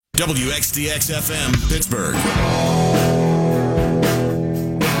WXDX-FM, Pittsburgh.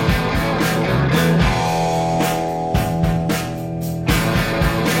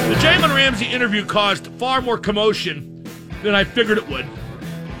 The Jalen Ramsey interview caused far more commotion than I figured it would.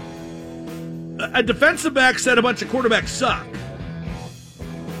 A defensive back said a bunch of quarterbacks suck.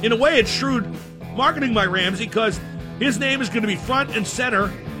 In a way, it's shrewd marketing by Ramsey because his name is going to be front and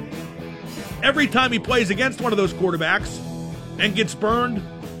center every time he plays against one of those quarterbacks and gets burned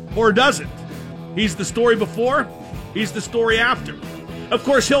or doesn't. He's the story before, he's the story after. Of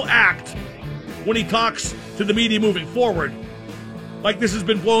course, he'll act when he talks to the media moving forward like this has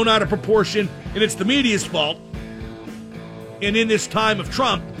been blown out of proportion and it's the media's fault. And in this time of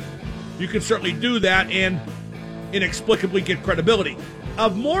Trump, you can certainly do that and inexplicably get credibility.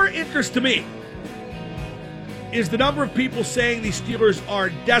 Of more interest to me is the number of people saying these Steelers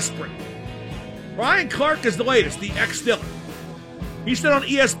are desperate. Brian Clark is the latest, the ex-Steeler. He said on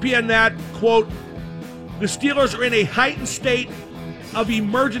ESPN that, quote, the Steelers are in a heightened state of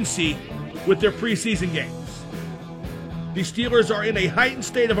emergency with their preseason games. The Steelers are in a heightened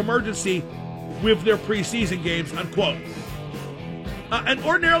state of emergency with their preseason games, unquote. And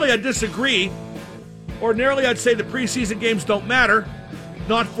ordinarily I'd disagree. Ordinarily I'd say the preseason games don't matter,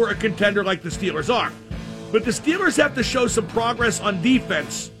 not for a contender like the Steelers are. But the Steelers have to show some progress on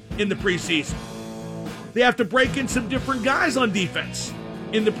defense in the preseason. They have to break in some different guys on defense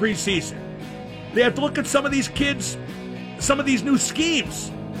in the preseason. They have to look at some of these kids, some of these new schemes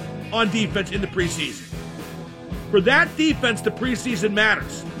on defense in the preseason. For that defense, the preseason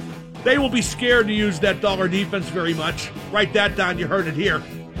matters. They will be scared to use that dollar defense very much. Write that down, you heard it here.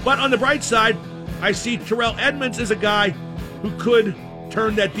 But on the bright side, I see Terrell Edmunds as a guy who could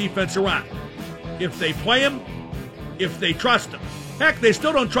turn that defense around. If they play him, if they trust him. Heck, they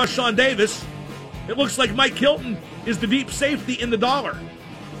still don't trust Sean Davis. It looks like Mike Hilton is the deep safety in the dollar.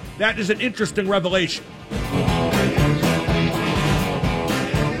 That is an interesting revelation.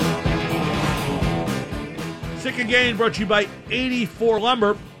 Sick Again brought to you by 84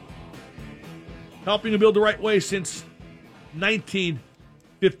 Lumber. Helping to build the right way since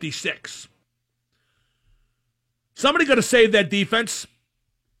 1956. Somebody got to save that defense.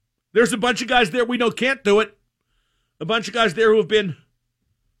 There's a bunch of guys there we know can't do it. A bunch of guys there who have been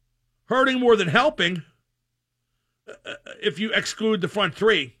hurting more than helping, if you exclude the front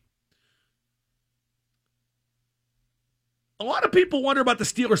three. A lot of people wonder about the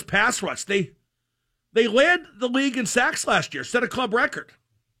Steelers' pass rush. They led the league in sacks last year, set a club record.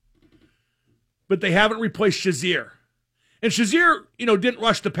 But they haven't replaced Shazier. And Shazier, didn't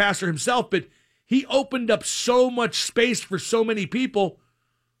rush the passer himself, but he opened up so much space for so many people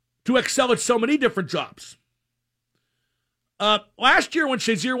to excel at so many different jobs. Last year when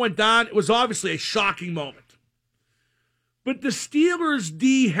Shazier went down, it was obviously a shocking moment. But the Steelers'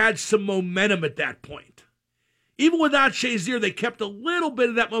 D had some momentum at that point. Even without Shazier, they kept a little bit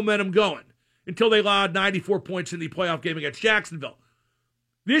of that momentum going until they allowed 94 points in the playoff game against Jacksonville.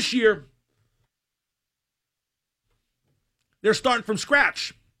 This year, they're starting from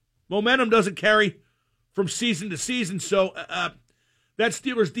scratch. Momentum doesn't carry from season to season, so that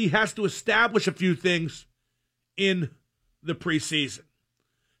Steelers D has to establish a few things in the preseason.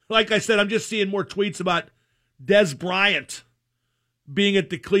 Like I said, I'm just seeing more tweets about Dez Bryant being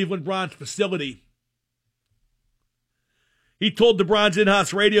at the Cleveland Browns facility. He told the Browns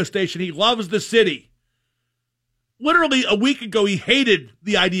in-house radio station he loves the city. Literally a week ago, he hated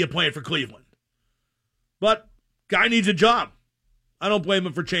the idea of playing for Cleveland. But guy needs a job. I don't blame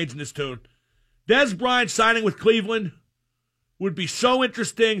him for changing his tune. Dez Bryant signing with Cleveland would be so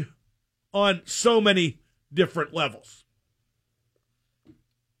interesting on so many different levels.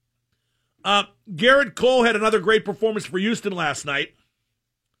 Garrett Cole had another great performance for Houston last night.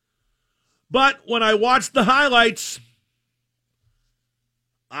 But when I watched the highlights,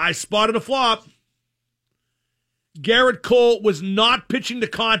 I spotted a flop. Garrett Cole was not pitching to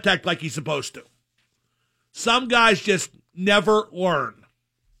contact like he's supposed to. Some guys just never learn.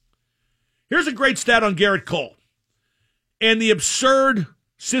 Here's a great stat on Garrett Cole and the absurd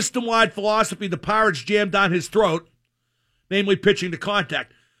system-wide philosophy the Pirates jammed down his throat, namely pitching to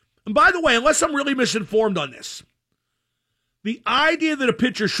contact. And by the way, unless I'm really misinformed on this, the idea that a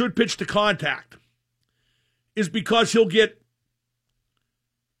pitcher should pitch to contact is because he'll get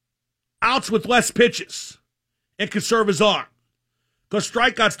outs with less pitches and conserve his arm. Because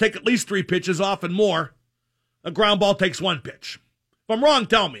strikeouts take at least 3 pitches, often more. A ground ball takes 1 pitch. If I'm wrong,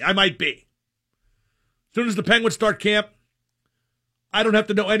 tell me. I might be. As soon as the Penguins start camp, I don't have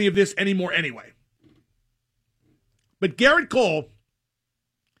to know any of this anymore anyway. But Garrett Cole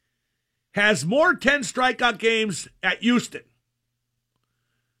has more 10 strikeout games at Houston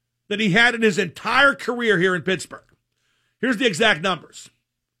than he had in his entire career here in Pittsburgh. Here's the exact numbers.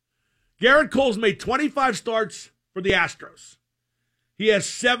 Garrett Cole's made 25 starts for the Astros. He has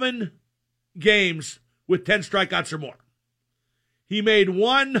 7 games with 10 strikeouts or more. He made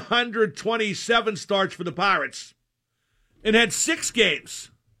 127 starts for the Pirates and had 6 games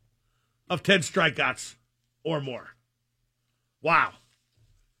of 10 strikeouts or more. Wow.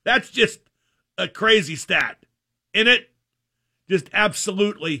 That's just a crazy stat. Isn't it? Just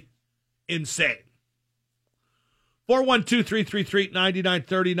absolutely insane.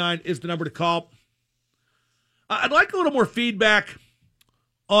 412-333-9939 is the number to call. I'd like a little more feedback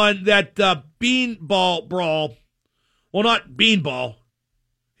on that beanball brawl. Well, not beanball.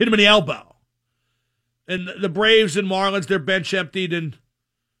 Hit him in the elbow. And the Braves and Marlins, their bench emptied. And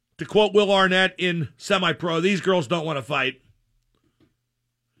to quote Will Arnett in Semi-Pro, these girls don't want to fight.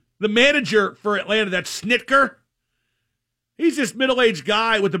 The manager for Atlanta, that Snitker, he's this middle-aged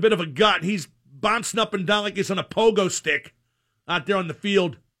guy with a bit of a gut. He's bouncing up and down like he's on a pogo stick out there on the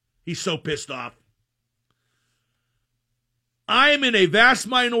field. He's so pissed off. I am in a vast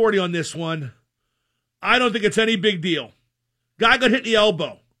minority on this one. I don't think it's any big deal. Guy got hit in the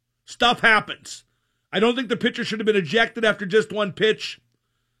elbow. Stuff happens. I don't think the pitcher should have been ejected after just one pitch.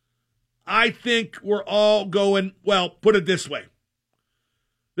 I think we're all going, well, put it this way.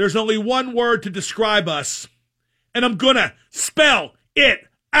 There's only one word to describe us, and I'm going to spell it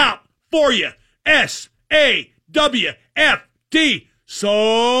out for you. S-A-W-F-T.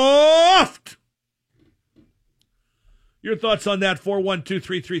 Soft. Your thoughts on that,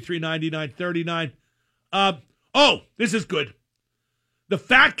 412-333-9939. This is good. The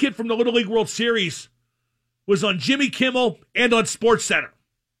fat kid from the Little League World Series was on Jimmy Kimmel and on SportsCenter.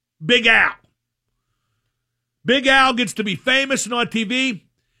 Big Al. Big Al gets to be famous and on TV,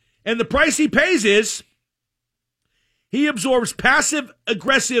 and the price he pays is he absorbs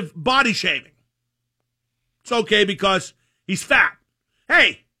passive-aggressive body shaming. It's okay because he's fat.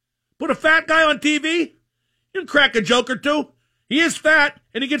 Hey, put a fat guy on TV, you can crack a joke or two. He is fat,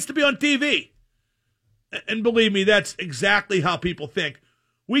 and he gets to be on TV. And believe me, that's exactly how people think.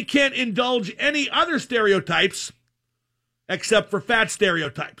 We can't indulge any other stereotypes except for fat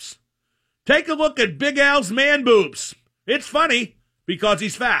stereotypes. Take a look at Big Al's man boobs. It's funny because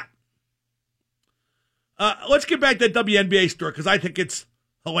he's fat. Let's get back to that WNBA story because I think it's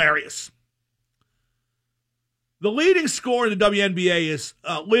hilarious. The leading scorer in the WNBA is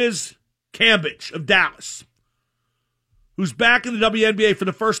Liz Cambage of Dallas, who's back in the WNBA for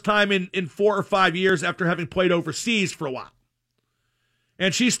the first time in 4 or 5 years after having played overseas for a while.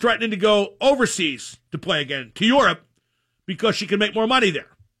 And she's threatening to go overseas to play again, to Europe, because she can make more money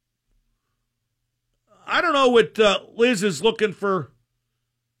there. I don't know what Liz is looking for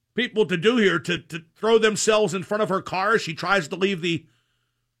people to do here, to throw themselves in front of her car as she tries to leave the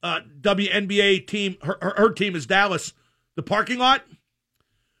WNBA team, her team is Dallas, the parking lot.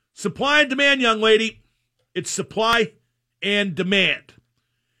 Supply and demand, young lady. It's supply and demand.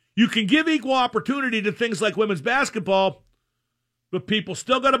 You can give equal opportunity to things like women's basketball, but people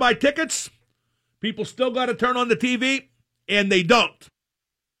still got to buy tickets. People still got to turn on the TV, and they don't.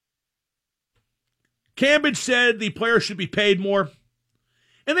 Cambage said the players should be paid more,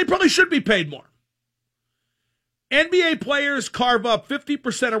 and they probably should be paid more. NBA players carve up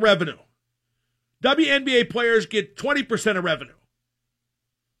 50% of revenue. WNBA players get 20% of revenue.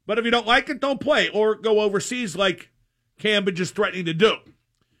 But if you don't like it, don't play or go overseas like Cambage is threatening to do.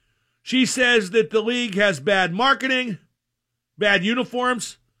 She says that the league has bad marketing, bad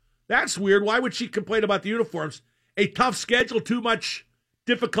uniforms. That's weird. Why would she complain about the uniforms? A tough schedule, too much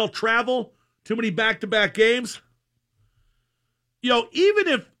difficult travel, too many back-to-back games. Even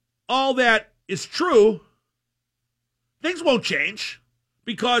if all that is true, things won't change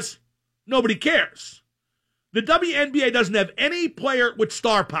because nobody cares. The WNBA doesn't have any player with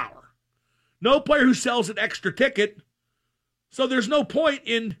star power. No player who sells an extra ticket. So there's no point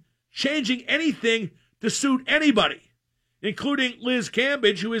in changing anything to suit anybody, including Liz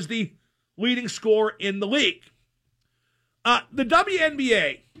Cambage, who is the leading scorer in the league. The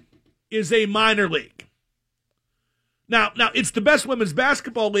WNBA is a minor league. Now it's the best women's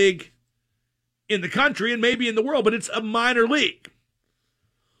basketball league in the country and maybe in the world, but it's a minor league.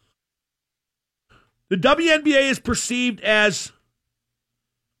 The WNBA is perceived as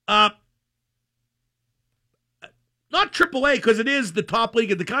not AAA because it is the top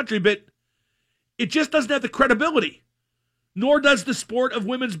league in the country, but it just doesn't have the credibility. Nor does the sport of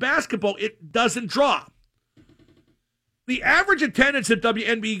women's basketball. It doesn't draw. The average attendance at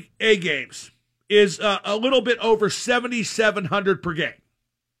WNBA games is a little bit over 7,700 per game.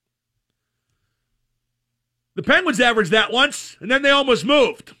 The Penguins averaged that once, and then they almost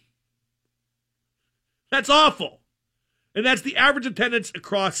moved. That's awful. And that's the average attendance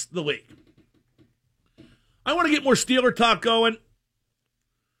across the league. I want to get more Steeler talk going.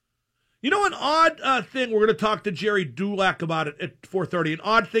 You know, an odd thing, we're going to talk to Jerry Dulac about it at 4:30. An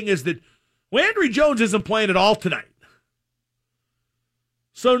odd thing is that Landry Jones isn't playing at all tonight.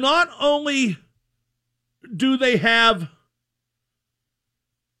 So not only do they have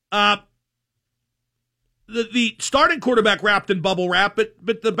the starting quarterback wrapped in bubble wrap,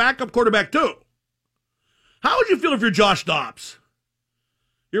 but the backup quarterback too. How would you feel if you're Josh Dobbs?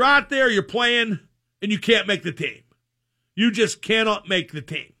 You're out there, you're playing, and you can't make the team. You just cannot make the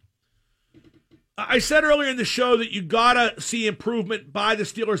team. I said earlier in the show that you got to see improvement by the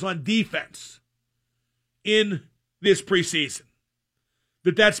Steelers on defense in this preseason.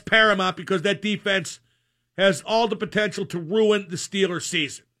 That's paramount because that defense has all the potential to ruin the Steelers'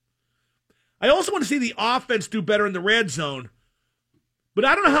 season. I also want to see the offense do better in the red zone, but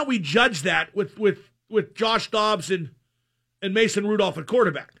I don't know how we judge that with Josh Dobbs and Mason Rudolph at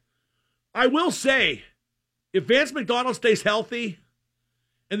quarterback. I will say, if Vance McDonald stays healthy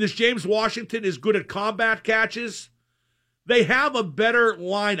and this James Washington is good at combat catches, they have a better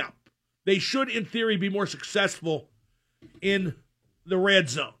lineup. They should, in theory, be more successful in the red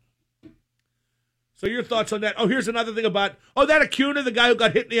zone. So your thoughts on that? Oh, here's another thing about, that Acuna, the guy who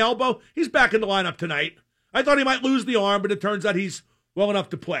got hit in the elbow, he's back in the lineup tonight. I thought he might lose the arm, but it turns out he's well enough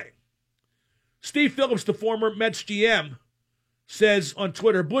to play. Steve Phillips, the former Mets GM, says on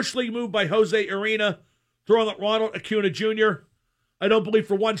Twitter, Bush League move by Jose Arena, throwing at Ronald Acuna Jr. I don't believe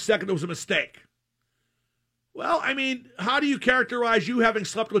for 1 second it was a mistake. Well, I mean, how do you characterize you having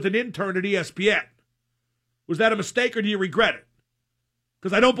slept with an intern at ESPN? Was that a mistake or do you regret it?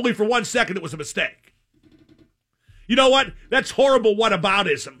 Because I don't believe for 1 second it was a mistake. You know what? That's horrible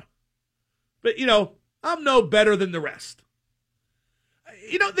whataboutism. But, I'm no better than the rest.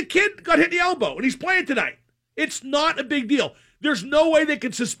 The kid got hit in the elbow, and he's playing tonight. It's not a big deal. There's no way they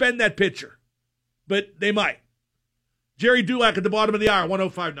can suspend that pitcher. But they might. Jerry Dulac at the bottom of the hour,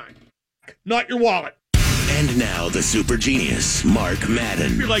 105.9. Not your wallet. And now the super genius, Mark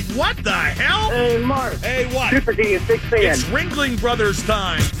Madden. You're like, what the hell? Hey, Mark. Hey, what? Super genius, big fan. It's Ringling Brothers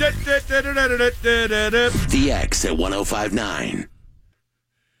time. The X at 105.9.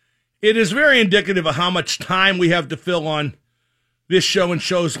 It is very indicative of how much time we have to fill on this show and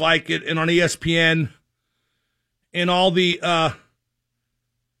shows like it and on ESPN and all the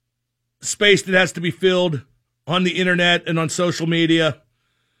space that has to be filled on the internet and on social media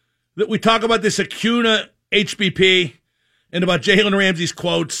that we talk about this Acuna HBP and about Jalen Ramsey's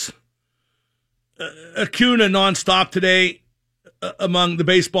quotes. Acuna nonstop today among the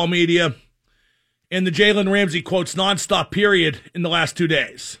baseball media and the Jalen Ramsey quotes nonstop period in the last 2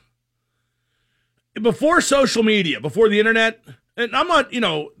 days. Before social media, before the internet, and I'm not,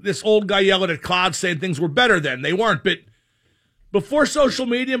 this old guy yelling at clouds saying things were better then. They weren't, but before social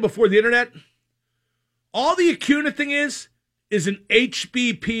media and before the internet, all the Acuna thing is an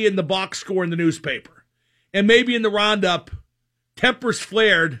HBP in the box score in the newspaper. And maybe in the roundup, tempers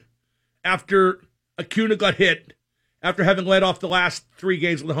flared after Acuna got hit after having led off the last 3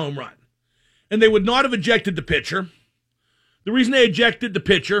 games with a home run. And they would not have ejected the pitcher. The reason they ejected the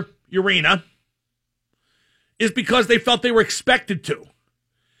pitcher, Urena, is because they felt they were expected to.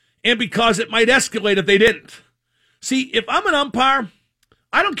 And because it might escalate if they didn't. See, if I'm an umpire,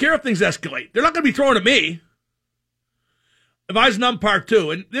 I don't care if things escalate. They're not going to be throwing at me. If I was an umpire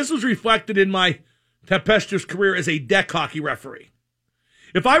too, and this was reflected in my tempestuous career as a deck hockey referee.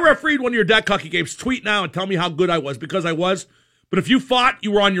 If I refereed one of your deck hockey games, tweet now and tell me how good I was, because I was. But if you fought,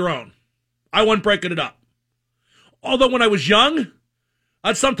 you were on your own. I wasn't breaking it up. Although when I was young,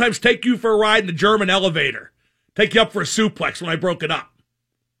 I'd sometimes take you for a ride in the German elevator, take you up for a suplex when I broke it up.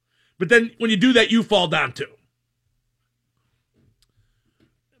 But then when you do that, you fall down too.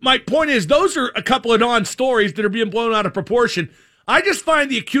 My point is, those are a couple of non-stories that are being blown out of proportion. I just find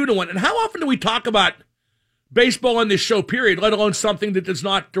the Acuna one, and how often do we talk about baseball on this show, period, let alone something that does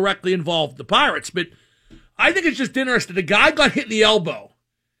not directly involve the Pirates? But I think it's just interesting. The guy got hit in the elbow.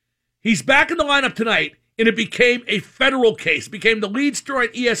 He's back in the lineup tonight, and it became a federal case. It became the lead story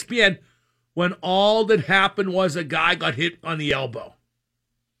on ESPN when all that happened was a guy got hit on the elbow.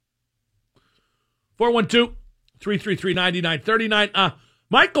 412-333-9939.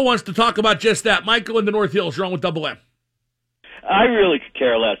 Michael wants to talk about just that. Michael in the North Hills, you're on with Double M. I really could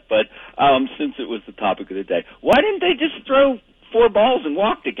care less, but since it was the topic of the day, why didn't they just throw 4 balls and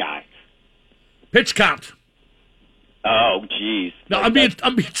walk the guy? Pitch count. Oh, geez. No, I'm being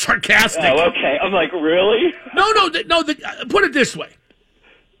sarcastic. Oh, okay. I'm like, really? No. Put it this way.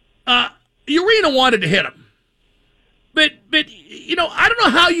 Urena wanted to hit him. But I don't know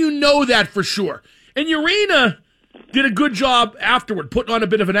how you know that for sure. And Urena did a good job afterward, putting on a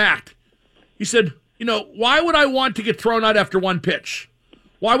bit of an act. He said, why would I want to get thrown out after one pitch?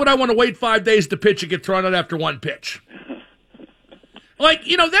 Why would I want to wait 5 days to pitch and get thrown out after one pitch?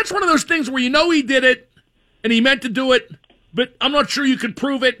 That's one of those things where he did it and he meant to do it, but I'm not sure you can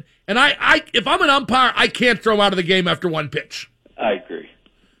prove it. And if I'm an umpire, I can't throw him out of the game after one pitch. I agree.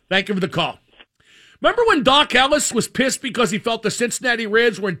 Thank you for the call. Remember when Doc Ellis was pissed because he felt the Cincinnati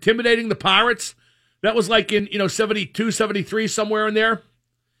Reds were intimidating the Pirates? That was like in, 72, 73, somewhere in there.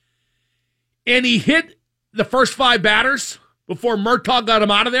 And he hit the first 5 batters before Murtaugh got him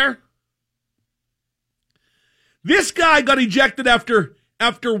out of there. This guy got ejected after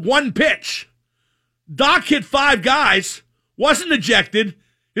one pitch. Doc hit 5 guys, wasn't ejected.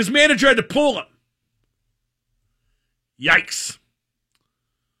 His manager had to pull him. Yikes.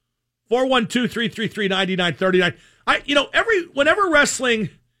 412-333-9939. Whenever wrestling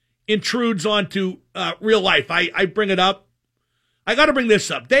intrudes onto real life, I bring it up. I got to bring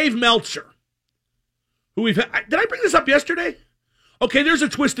this up. Dave Meltzer, did I bring this up yesterday? Okay, there's a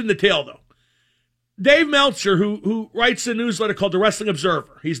twist in the tale, though. Dave Meltzer, who writes a newsletter called The Wrestling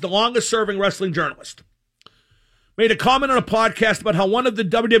Observer, he's the longest-serving wrestling journalist, made a comment on a podcast about how one of the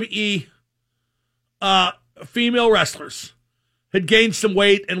WWE female wrestlers had gained some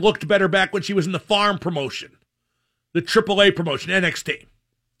weight and looked better back when she was in the farm promotion, the AAA promotion, NXT.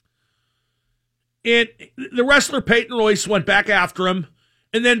 And the wrestler Peyton Royce went back after him,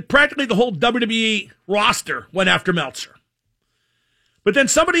 and then practically the whole WWE roster went after Meltzer. But then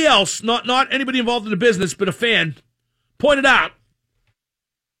somebody else, not anybody involved in the business, but a fan, pointed out,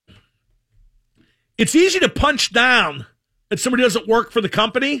 it's easy to punch down that somebody doesn't work for the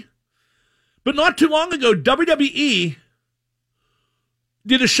company, but not too long ago, WWE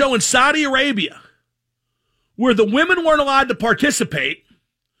did a show in Saudi Arabia where the women weren't allowed to participate,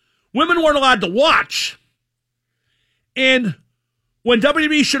 women weren't allowed to watch, and when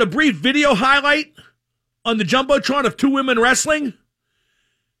WWE showed a brief video highlight on the Jumbotron of 2 women wrestling,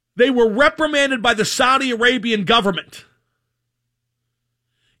 they were reprimanded by the Saudi Arabian government.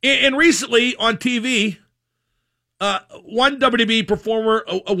 And recently on TV, one WWE performer,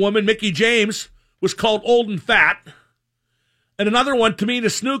 a woman, Mickie James, was called old and fat. And another one, Tamina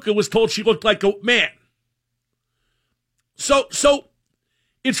Snuka, was told she looked like a man. So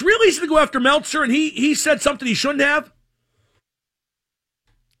it's real easy to go after Meltzer, and he said something he shouldn't have.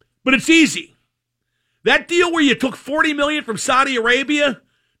 But it's easy. That deal where you took $40 million from Saudi Arabia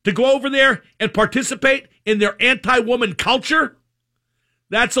to go over there and participate in their anti-woman culture,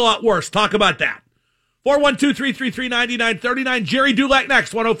 that's a lot worse. Talk about that. 412-333-9939. Jerry Dulac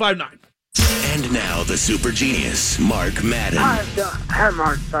next, 1059. And now the super genius, Mark Madden. Hi,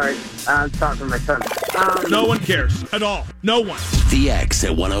 Mark. Sorry. I'm talking to my son. No one cares at all. No one. The X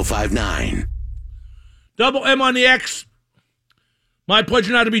at 1059. Double M on the X. My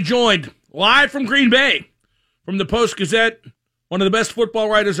pleasure now to be joined live from Green Bay, from the Post-Gazette, one of the best football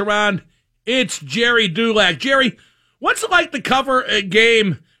writers around. It's Jerry Dulac. Jerry, what's it like to cover a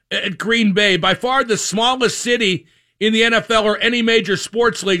game at Green Bay? By far the smallest city in the NFL or any major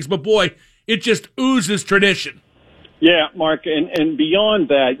sports leagues, but boy, it just oozes tradition. Yeah, Mark, and beyond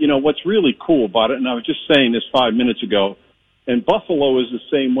that, what's really cool about it, and I was just saying this 5 minutes ago, and Buffalo is the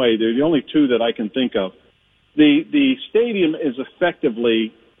same way. They're the only 2 that I can think of. The stadium is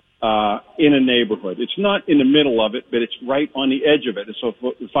effectively in a neighborhood. It's not in the middle of it, but it's right on the edge of it. And so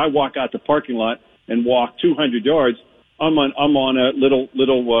if I walk out the parking lot and walk 200 yards, I'm on a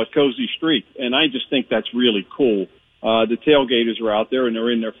little cozy street, and I just think that's really cool. The tailgaters are out there and they're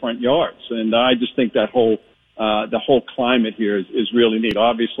in their front yards, and I just think that the whole climate here is really neat.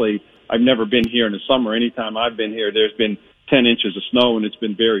 Obviously, I've never been here in the summer. Anytime I've been here, there's been 10 inches of snow and it's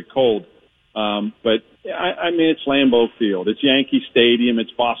been very cold. But I mean, it's Lambeau Field, it's Yankee Stadium, it's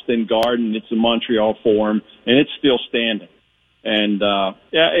Boston Garden, it's the Montreal Forum, and it's still standing. And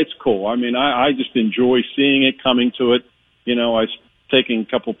it's cool. I mean, I just enjoy seeing it, coming to it. I was taking a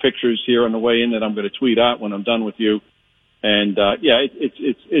couple pictures here on the way in that I'm going to tweet out when I'm done with you. And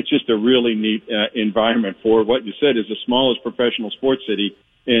it's just a really neat environment for what you said is the smallest professional sports city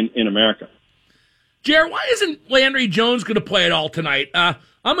in America. Jared, why isn't Landry Jones going to play at all tonight?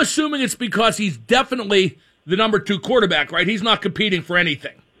 I'm assuming it's because he's definitely the number 2 quarterback, right? He's not competing for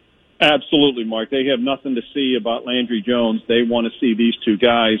anything. Absolutely, Mark. They have nothing to see about Landry Jones. They want to see these 2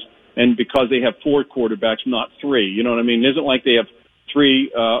 guys. And because they have 4 quarterbacks, not 3, you know what I mean? It isn't like they have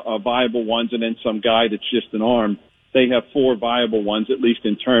 3 viable ones and then some guy that's just an arm. They have 4 viable ones, at least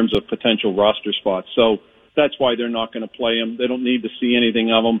in terms of potential roster spots. So that's why they're not going to play them. They don't need to see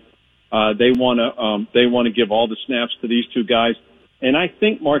anything of them. They want to give all the snaps to these 2 guys. And I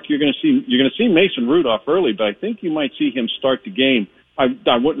think, Mark, you're going to see Mason Rudolph early, but I think you might see him start the game.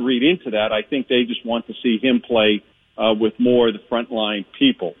 I wouldn't read into that. I think they just want to see him play with more of the frontline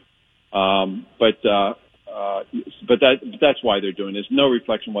people. But that's why they're doing this. No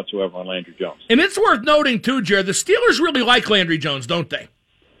reflection whatsoever on Landry Jones. And it's worth noting, too, Jared, the Steelers really like Landry Jones, don't they?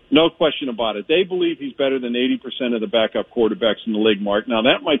 No question about it. They believe he's better than 80% of the backup quarterbacks in the league, Mark. Now,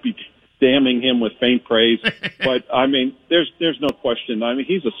 that might be damning him with faint praise, but, I mean, there's no question. I mean,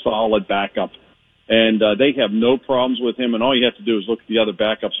 he's a solid backup, and they have no problems with him, and all you have to do is look at the other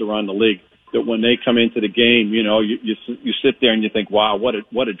backups around the league, that when they come into the game, you know, you sit there and you think, wow,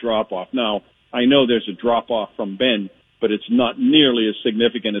 what a drop-off. Now, I know there's a drop-off from Ben, but it's not nearly as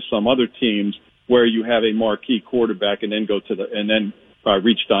significant as some other teams where you have a marquee quarterback and then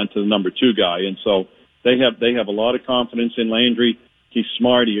reach down to the number 2 guy. And so they have a lot of confidence in Landry. He's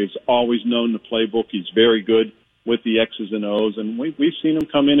smart. He's always known the playbook. He's very good with the X's and O's, and we've seen him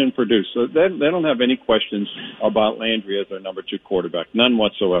come in and produce. So they don't have any questions about Landry as their number 2 quarterback, none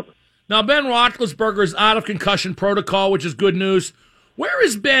whatsoever. Now, Ben Roethlisberger is out of concussion protocol, which is good news. Where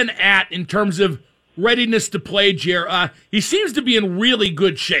is Ben at in terms of readiness to play, Jer? He seems to be in really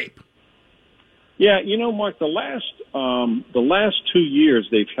good shape. Yeah, you know, Mark, the last 2 years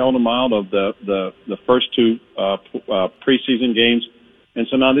they've held him out of the first 2 preseason games, and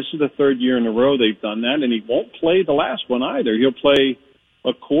so now this is the 3rd year in a row they've done that, and he won't play the last one either. He'll play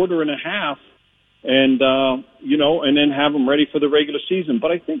a quarter and a half, and and then have him ready for the regular season.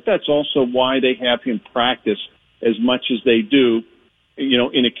 But I think that's also why they have him practice as much as they do, you know,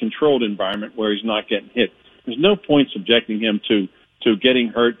 in a controlled environment where he's not getting hit. There's no point subjecting him to getting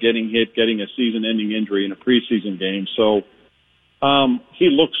hurt, getting hit, getting a season-ending injury in a preseason game. So he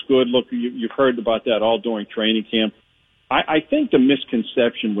looks good. Look, you've heard about that all during training camp. I think the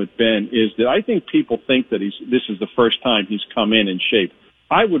misconception with Ben is that I think people think that this is the first time he's come in shape.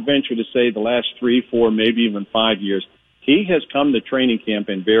 I would venture to say the last 3, 4, maybe even 5 years, he has come to training camp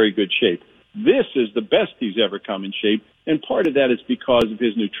in very good shape. This is the best he's ever come in shape, and part of that is because of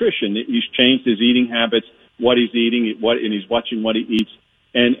his nutrition. He's changed his eating habits, what he's eating, and he's watching what he eats,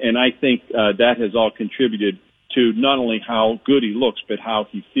 and I think that has all contributed to not only how good he looks, but how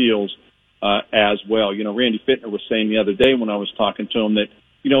he feels as well. You know, Randy Fittner was saying the other day when I was talking to him that,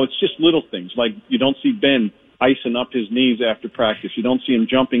 you know, it's just little things. Like you don't see Ben icing up his knees after practice. You don't see him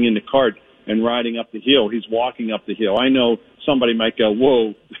jumping in the cart and riding up the hill. He's walking up the hill. I know somebody might go,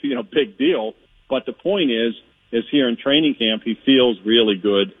 whoa, you know, big deal. But the point is here in training camp, he feels really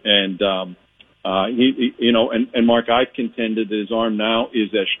good. And, and Mark, I've contended that his arm now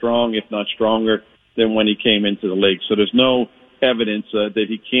is as strong, if not stronger, than when he came into the league. So there's no evidence that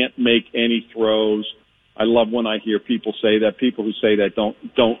he can't make any throws. I love when I hear people say that. People who say that don't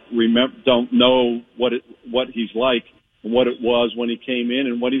know what he's like, and what it was when he came in,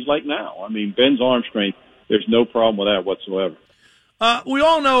 and what he's like now. I mean, Ben's arm strength, there's no problem with that whatsoever. We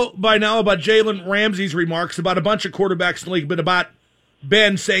all know by now about Jalen Ramsey's remarks about a bunch of quarterbacks in the league, but about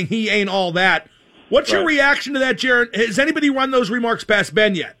Ben saying he ain't all that. What's your reaction to that, Jared? Has anybody run those remarks past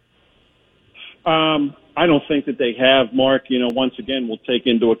Ben yet? I don't think that they have, Mark. You know, once again, we'll take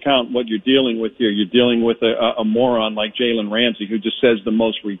into account what you're dealing with here. You're dealing with a moron like Jalen Ramsey who just says the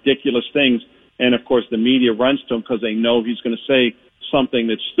most ridiculous things. And, of course, the media runs to him because they know he's going to say something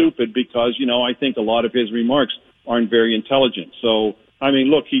that's stupid because, you know, I think a lot of his remarks aren't very intelligent. So, I mean,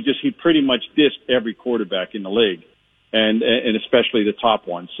 look, he pretty much dissed every quarterback in the league, and especially the top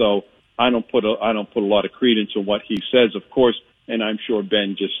one. So I don't put a lot of credence in what he says, of course, and I'm sure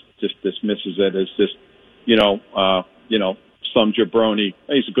Ben just dismisses it as just, some jabroni.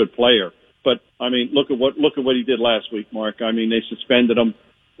 He's a good player. But, I mean, look at what he did last week, Mark. I mean, they suspended him.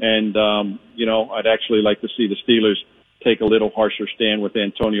 And, I'd actually like to see the Steelers take a little harsher stand with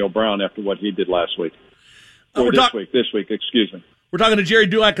Antonio Brown after what he did last week. This week, excuse me. We're talking to Jerry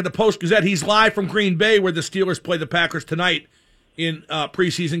Dulac of the Post-Gazette. He's live from Green Bay where the Steelers play the Packers tonight in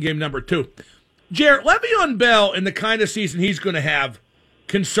preseason game number 2. Jerry, Le'Veon Bell and the kind of season he's going to have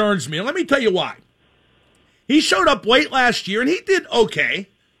concerns me. And let me tell you why. He showed up late last year, and he did okay.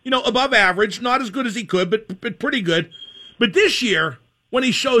 Above average, not as good as he could, but pretty good. But this year, when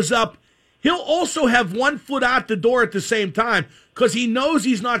he shows up, he'll also have one foot out the door at the same time because he knows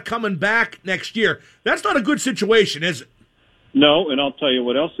he's not coming back next year. That's not a good situation, is it? No, and I'll tell you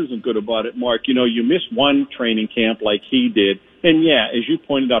what else isn't good about it, Mark. You miss one training camp like he did. And, yeah, as you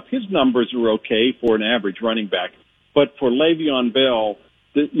pointed out, his numbers are okay for an average running back. But for Le'Veon Bell,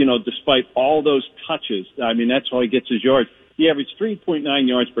 despite all those touches, I mean, that's how he gets his yards. He averaged 3.9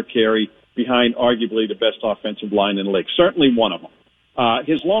 yards per carry behind arguably the best offensive line in the league, certainly one of them.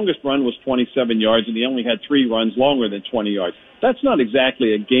 His longest run was 27 yards, and he only had 3 runs longer than 20 yards. That's not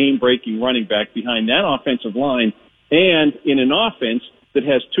exactly a game-breaking running back behind that offensive line, and in an offense that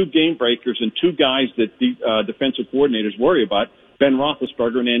has 2 game breakers and 2 guys that the defensive coordinators worry about, Ben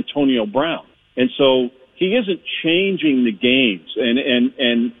Roethlisberger and Antonio Brown. And so he isn't changing the games.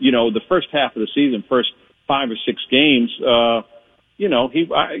 And you know, the first half of the season, first 5 or 6 games, he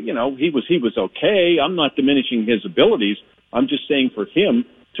was okay. I'm not diminishing his abilities. I'm just saying for him,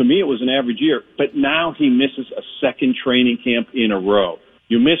 to me, it was an average year. But now he misses a second training camp in a row.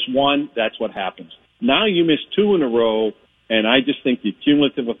 You miss one, that's what happens. Now you miss 2 in a row, and I just think the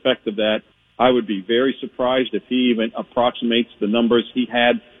cumulative effect of that, I would be very surprised if he even approximates the numbers he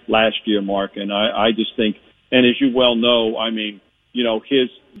had last year, Mark. And I just think, and as you well know, I mean, you know, his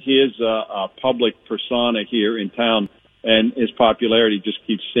public persona here in town and his popularity just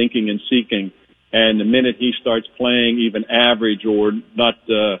keeps sinking and sinking. And the minute he starts playing even average or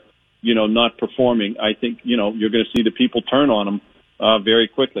not performing, I think, you know, you're going to see the people turn on him very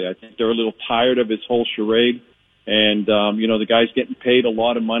quickly. I think they're a little tired of his whole charade. And, the guy's getting paid a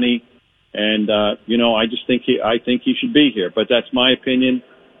lot of money. And, I just think I think he should be here. But that's my opinion.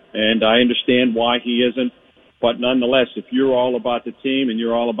 And I understand why he isn't. But nonetheless, if you're all about the team and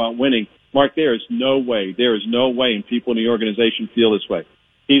you're all about winning, Mark, there is no way, and people in the organization feel this way.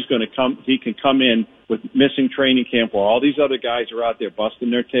 He can come in with missing training camp while all these other guys are out there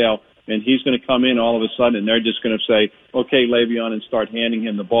busting their tail, and he's going to come in all of a sudden and they're just going to say, okay, Le'Veon, and start handing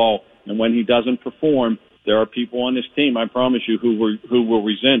him the ball. And when he doesn't perform, there are people on this team, I promise you, who will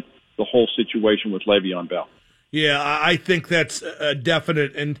resent the whole situation with Le'Veon Bell. Yeah, I think that's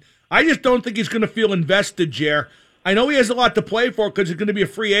definite, and I just don't think he's going to feel invested, Jer. I know he has a lot to play for because he's going to be a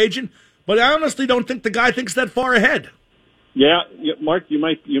free agent, but I honestly don't think the guy thinks that far ahead. Yeah, Mark, you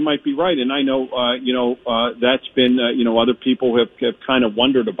might be right, and I know that's been other people have kind of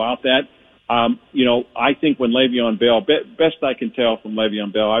wondered about that. I think when Le'Veon Bell, best I can tell from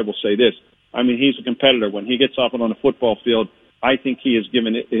Le'Veon Bell, I will say this: I mean, he's a competitor. When he gets up and on a football field, I think he has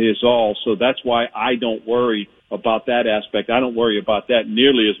given it his all. So that's why I don't worry about that aspect. I don't worry about that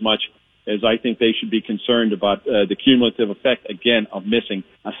nearly as much as I think they should be concerned about the cumulative effect, again, of missing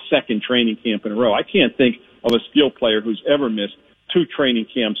a second training camp in a row. I can't think of a skill player who's ever missed 2 training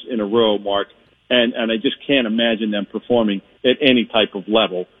camps in a row, Mark, and I just can't imagine them performing at any type of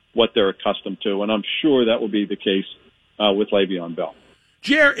level what they're accustomed to, and I'm sure that will be the case with Le'Veon Bell.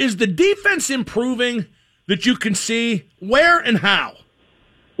 Jer, is the defense improving that you can see? Where and how?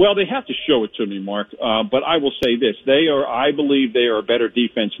 Well, they have to show it to me, Mark, but I will say this. I believe they are a better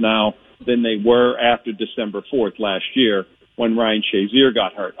defense now than they were after December 4th last year when Ryan Shazier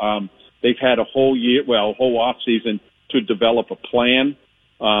got hurt. They've had a whole off season to develop a plan.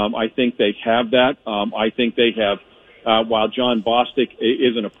 I think they have that. I think they have, while John Bostic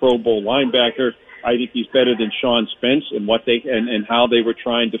isn't a Pro Bowl linebacker, I think he's better than Sean Spence and how they were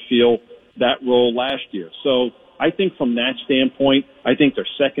trying to fill that role last year. So I think from that standpoint, I think their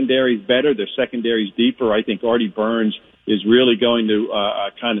secondary is better. Their secondary is deeper. I think Artie Burns is really going to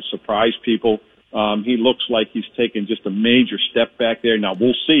kind of surprise people. He looks like he's taken just a major step back there. Now,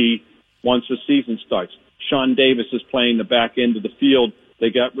 we'll see once the season starts. Sean Davis is playing the back end of the field. They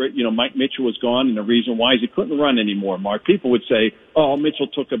got, Mike Mitchell was gone, and the reason why is he couldn't run anymore, Mark. People would say, oh, Mitchell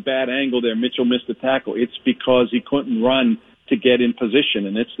took a bad angle there. Mitchell missed a tackle. It's because he couldn't run to get in position,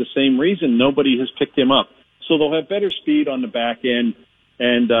 and it's the same reason nobody has picked him up. So they'll have better speed on the back end,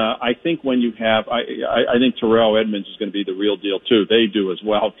 and I think when you have, I think Terrell Edmonds is going to be the real deal, too. They do as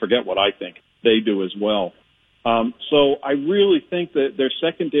well. Forget what I think. They do as well. So I really think that their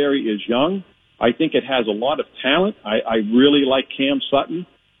secondary is young. I think it has a lot of talent. I really like Cam Sutton,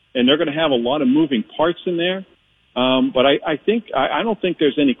 and they're going to have a lot of moving parts in there. But I don't think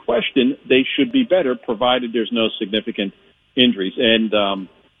there's any question they should be better, provided there's no significant injuries. And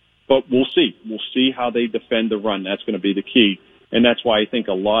but we'll see. We'll see how they defend the run. That's going to be the key, and that's why I think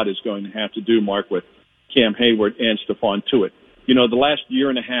a lot is going to have to do, Mark, with Cam Hayward and Stephon Tuitt. The last year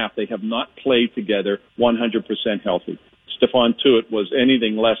and a half, they have not played together 100% healthy. Stephon Tuitt was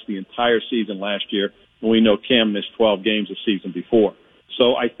anything less the entire season last year, and we know Cam missed 12 games the season before.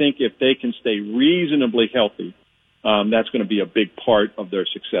 So I think if they can stay reasonably healthy, that's going to be a big part of their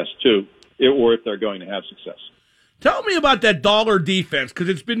success too, or if they're going to have success. Tell me about that dollar defense, because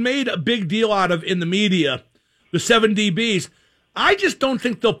it's been made a big deal out of in the media, the 7 DBs. I just don't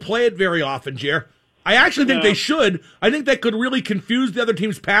think they'll play it very often, Jer. I actually think they should. I think that could really confuse the other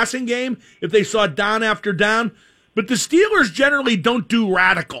team's passing game if they saw down after down. But the Steelers generally don't do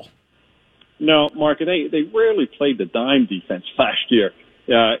radical. No, Mark, they rarely played the dime defense last year.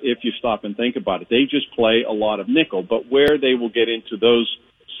 if you stop and think about it. They just play a lot of nickel. But where they will get into those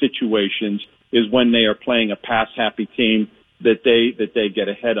situations is when they are playing a pass-happy team that they get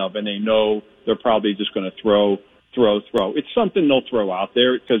ahead of, and they know they're probably just going to throw. It's something they'll throw out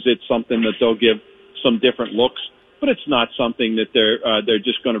there because it's something that they'll give some different looks, but it's not something that they're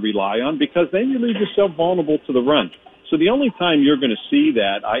just going to rely on, because then you leave yourself vulnerable to the run. So the only time you're going to see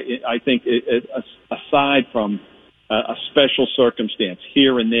that, I think, aside from a special circumstance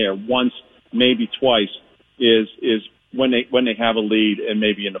here and there, once, maybe twice, is when they have a lead and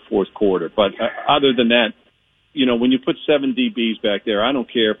maybe in the fourth quarter. But other than that, when you put 7 DBs back there, I don't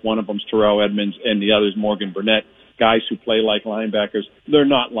care if one of them's Terrell Edmonds and the other's Morgan Burnett, guys who play like linebackers. They're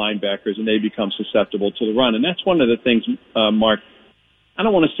not linebackers, and they become susceptible to the run. And that's one of the things, Mark, I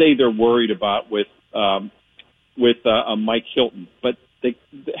don't want to say they're worried about with Mike Hilton, but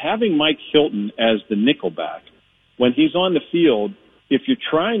having Mike Hilton as the nickelback, when he's on the field, if you're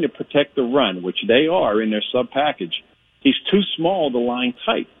trying to protect the run, which they are in their sub-package, he's too small to line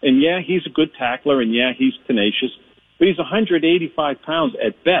tight. And, yeah, he's a good tackler, and, yeah, he's tenacious, but he's 185 pounds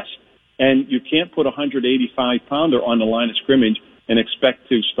at best. And you can't put a 185-pounder on the line of scrimmage and expect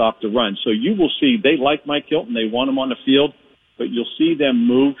to stop the run. So you will see they like Mike Hilton. They want him on the field, but you'll see them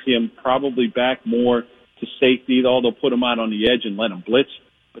move him probably back more to safety. They'll put him out on the edge and let him blitz.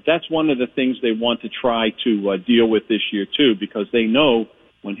 But that's one of the things they want to try to deal with this year, too, because they know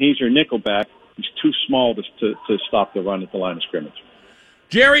when he's your nickelback, he's too small to stop the run at the line of scrimmage.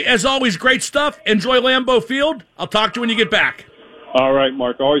 Jerry, as always, great stuff. Enjoy Lambeau Field. I'll talk to you when you get back. All right,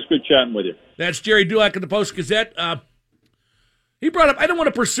 Mark. Always good chatting with you. That's Jerry Dulac of the Post-Gazette. He brought up, I don't want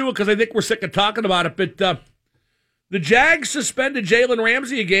to pursue it because I think we're sick of talking about it, but the Jags suspended Jalen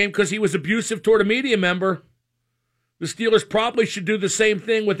Ramsey a game because he was abusive toward a media member. The Steelers probably should do the same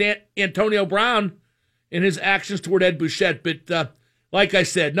thing with Antonio Brown in his actions toward Ed Bouchette. But like I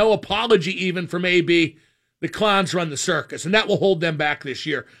said, no apology even from AB. The clowns run the circus, and that will hold them back this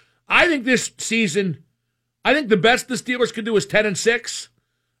year. I think this season, I think the best the Steelers could do is 10-6.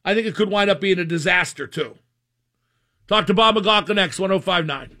 I think it could wind up being a disaster, too. Talk to Bob McLaughlin next,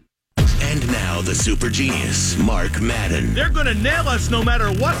 105.9. And now the super genius, Mark Madden. They're going to nail us no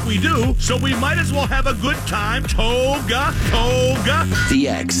matter what we do, so we might as well have a good time. Toga. The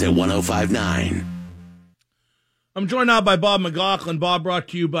X at 105.9. I'm joined now by Bob McLaughlin. Bob, brought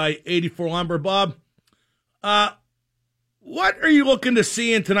to you by 84 Lumber. Bob, what are you looking to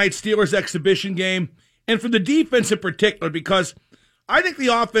see in tonight's Steelers exhibition game? And for the defense in particular, because I think the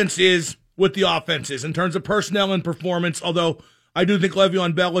offense is what the offense is in terms of personnel and performance, although I do think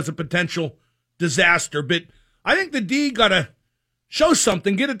Le'Veon Bell is a potential disaster. But I think the D got to show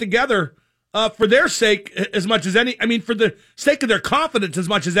something, get it together for their sake as much as for the sake of their confidence as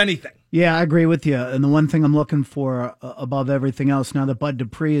much as anything. Yeah, I agree with you. And the one thing I'm looking for above everything else, now that Bud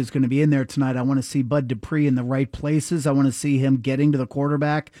Dupree is going to be in there tonight, I want to see Bud Dupree in the right places. I want to see him getting to the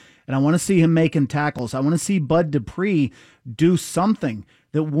quarterback, and I want to see him making tackles. I want to see Bud Dupree do something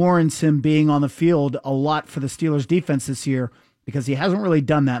that warrants him being on the field a lot for the Steelers defense this year, because he hasn't really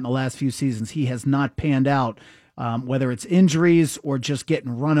done that in the last few seasons. He has not panned out, whether it's injuries or just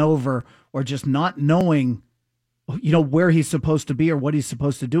getting run over or just not knowing, where he's supposed to be or what he's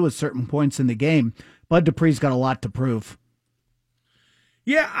supposed to do at certain points in the game. Bud Dupree's got a lot to prove.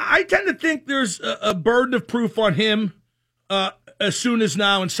 Yeah, I tend to think there's a burden of proof on him as soon as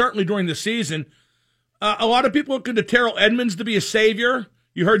now, and certainly during the season. A lot of people looking to Terrell Edmonds to be a savior.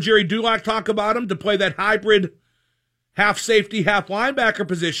 You heard Jerry Dulac talk about him to play that hybrid half safety, half linebacker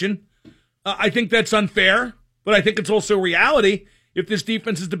position. I think that's unfair, but I think it's also reality if this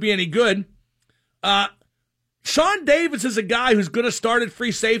defense is to be any good. Sean Davis is a guy who's going to start at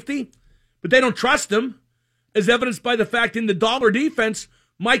free safety, but they don't trust him, as evidenced by the fact in the dollar defense,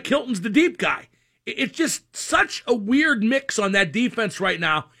 Mike Hilton's the deep guy. It's just such a weird mix on that defense right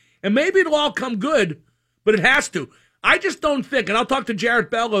now, and maybe it'll all come good, but it has to. I just don't think, and I'll talk to Jarrett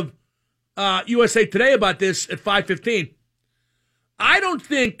Bell of USA Today about this at 5:15. I don't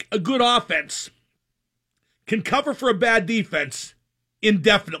think a good offense can cover for a bad defense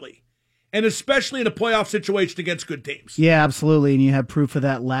indefinitely, and especially in a playoff situation against good teams. Yeah, absolutely, and you had proof of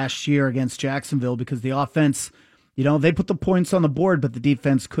that last year against Jacksonville, because the offense, they put the points on the board, but the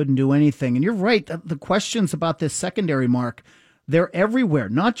defense couldn't do anything. And you're right, the questions about this secondary, Mark, they're everywhere,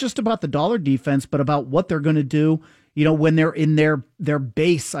 not just about the dollar defense, but about what they're going to do, when they're in their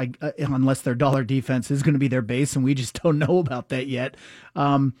base, unless their dollar defense is going to be their base, and we just don't know about that yet.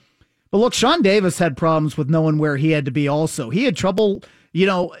 But look, Sean Davis had problems with knowing where he had to be also. He had trouble,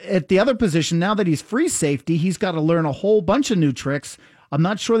 at the other position. Now that he's free safety, he's got to learn a whole bunch of new tricks. I'm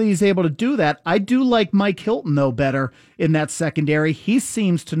not sure that he's able to do that. I do like Mike Hilton, though, better in that secondary. He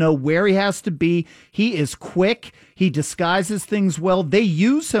seems to know where he has to be. He is quick. He disguises things well. They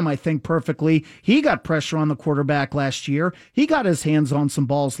use him, I think, perfectly. He got pressure on the quarterback last year. He got his hands on some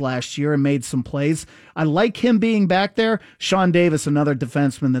balls last year and made some plays. I like him being back there. Sean Davis, another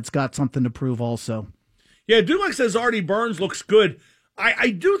defenseman that's got something to prove also. Yeah, Dulak says Artie Burns looks good.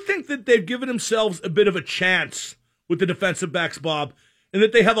 I do think that they've given themselves a bit of a chance with the defensive backs, Bob, and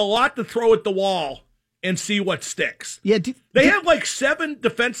that they have a lot to throw at the wall and see what sticks. Yeah, they have like 7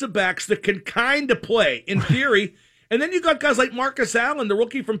 defensive backs that can kind of play, in theory, and then you got guys like Marcus Allen, the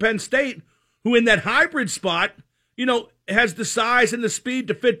rookie from Penn State, who in that hybrid spot, has the size and the speed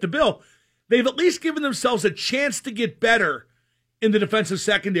to fit the bill. They've at least given themselves a chance to get better in the defensive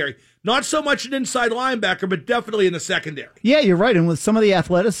secondary. Not so much an inside linebacker, but definitely in the secondary. Yeah, you're right. And with some of the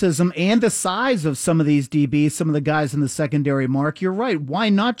athleticism and the size of some of these DBs, some of the guys in the secondary, Mark, you're right. Why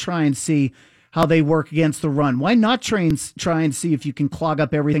not try and see how they work against the run? Why not try and see if you can clog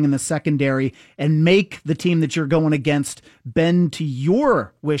up everything in the secondary and make the team that you're going against bend to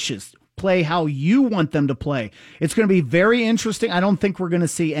your wishes? Play how you want them to play. It's going to be very interesting. I don't think we're going to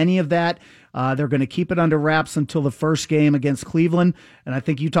see any of that. They're going to keep it under wraps until the first game against Cleveland. And I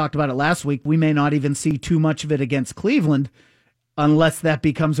think you talked about it last week. We may not even see too much of it against Cleveland unless that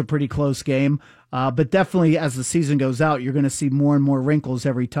becomes a pretty close game. But definitely as the season goes out, you're going to see more and more wrinkles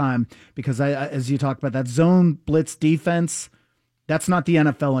every time because as you talked about, that zone blitz defense, that's not the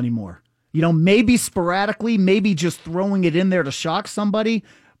NFL anymore. Maybe sporadically, maybe just throwing it in there to shock somebody,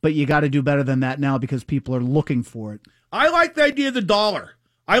 but you got to do better than that now because people are looking for it. I like the idea of the dollar.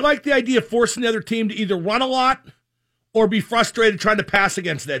 I like the idea of forcing the other team to either run a lot or be frustrated trying to pass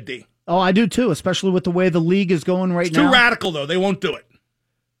against that D. Oh, I do too, especially with the way the league is going right now. It's too radical, though. They won't do it.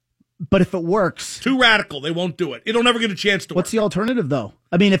 But if it works... Too radical. They won't do it. It'll never get a chance to work. What's the alternative, though?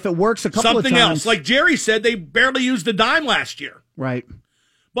 I mean, if it works a couple of times... Something else. Like Jerry said, they barely used the dime last year. Right.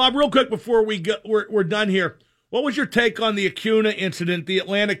 Bob, real quick before we're done here, what was your take on the Acuna incident, the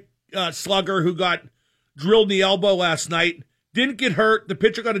Atlanta slugger who got drilled in the elbow last night? Didn't get hurt. The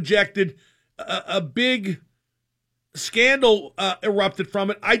pitcher got ejected. A big scandal erupted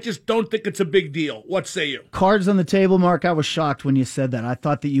from it. I just don't think it's a big deal. What say you? Cards on the table, Mark. I was shocked when you said that. I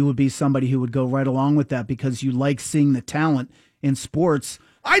thought that you would be somebody who would go right along with that because you like seeing the talent in sports.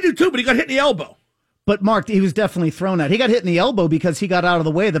 I do too, but he got hit in the elbow. But, Mark, he was definitely thrown at. He got hit in the elbow because he got out of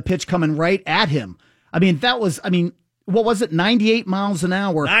the way of the pitch coming right at him. What was it, 98 miles an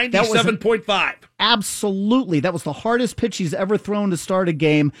hour? 97.5. Absolutely. That was the hardest pitch he's ever thrown to start a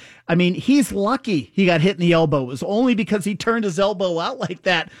game. He's lucky he got hit in the elbow. It was only because he turned his elbow out like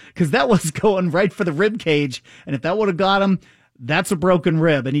that, because that was going right for the rib cage. And if that would have got him, that's a broken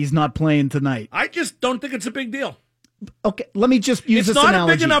rib, and he's not playing tonight. I just don't think it's a big deal. Okay, let me just use this analogy. It's not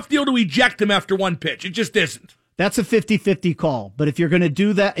a big enough deal to eject him after one pitch. It just isn't. That's a 50-50 call. But if you're going to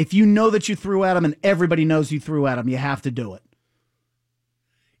do that, if you know that you threw at him and everybody knows you threw at him, you have to do it.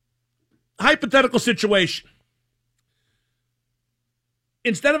 Hypothetical situation.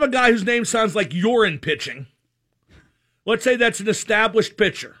 Instead of a guy whose name sounds like urine pitching, let's say that's an established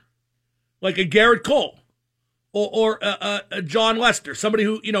pitcher, like a Garrett Cole or a John Lester, somebody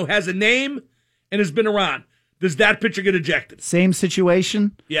who has a name and has been around. Does that pitcher get ejected? Same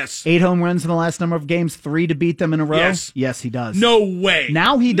situation? Yes. 8 home runs in the last number of games, 3 to beat them in a row? Yes. Yes, he does. No way.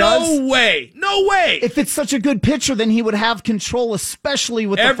 Now he does? No way. No way. If it's such a good pitcher, then he would have control, especially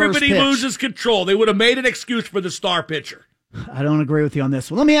with the first pitch. Everybody loses control. They would have made an excuse for the star pitcher. I don't agree with you on this.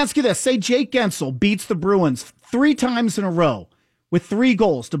 Well, let me ask you this. Say Jake Gensel beats the Bruins 3 times in a row with 3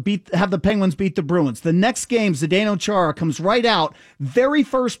 goals to have the Penguins beat the Bruins. The next game, Zdeno Chara comes right out, very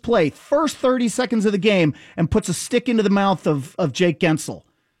first play, first 30 seconds of the game, and puts a stick into the mouth of Jake Gensel.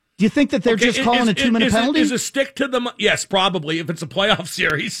 Do you think that they're just calling a 2-minute penalty? Is a stick to the... Yes, probably, if it's a playoff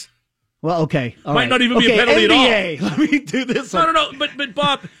series. Well, okay. All Might right. not even be a penalty NBA. at all. Let me do this. No. But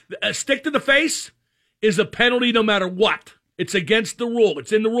Bob, a stick to the face is a penalty no matter what. It's against the rule.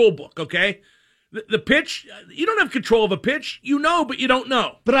 It's in the rule book, okay? The pitch, you don't have control of a pitch. You know, but you don't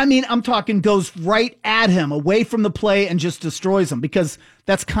know. But I'm talking goes right at him, away from the play, and just destroys him, because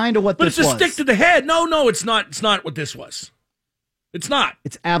that's kind of what this was. But it's a stick to the head. No, it's not. It's not what this was. It's not.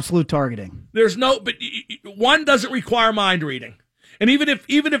 It's absolute targeting. But one doesn't require mind reading. And even if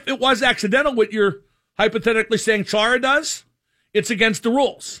it was accidental, what you're hypothetically saying Chara does, it's against the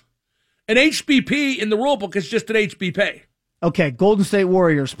rules. An HBP in the rule book is just an HBP. Okay, Golden State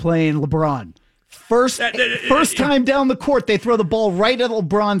Warriors playing LeBron. First time down the court, they throw the ball right at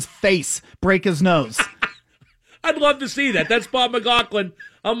LeBron's face, break his nose. I'd love to see that. That's Bob McLaughlin.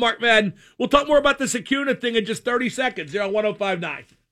 I'm Mark Madden. We'll talk more about this Acuna thing in just 30 seconds here on 105.9.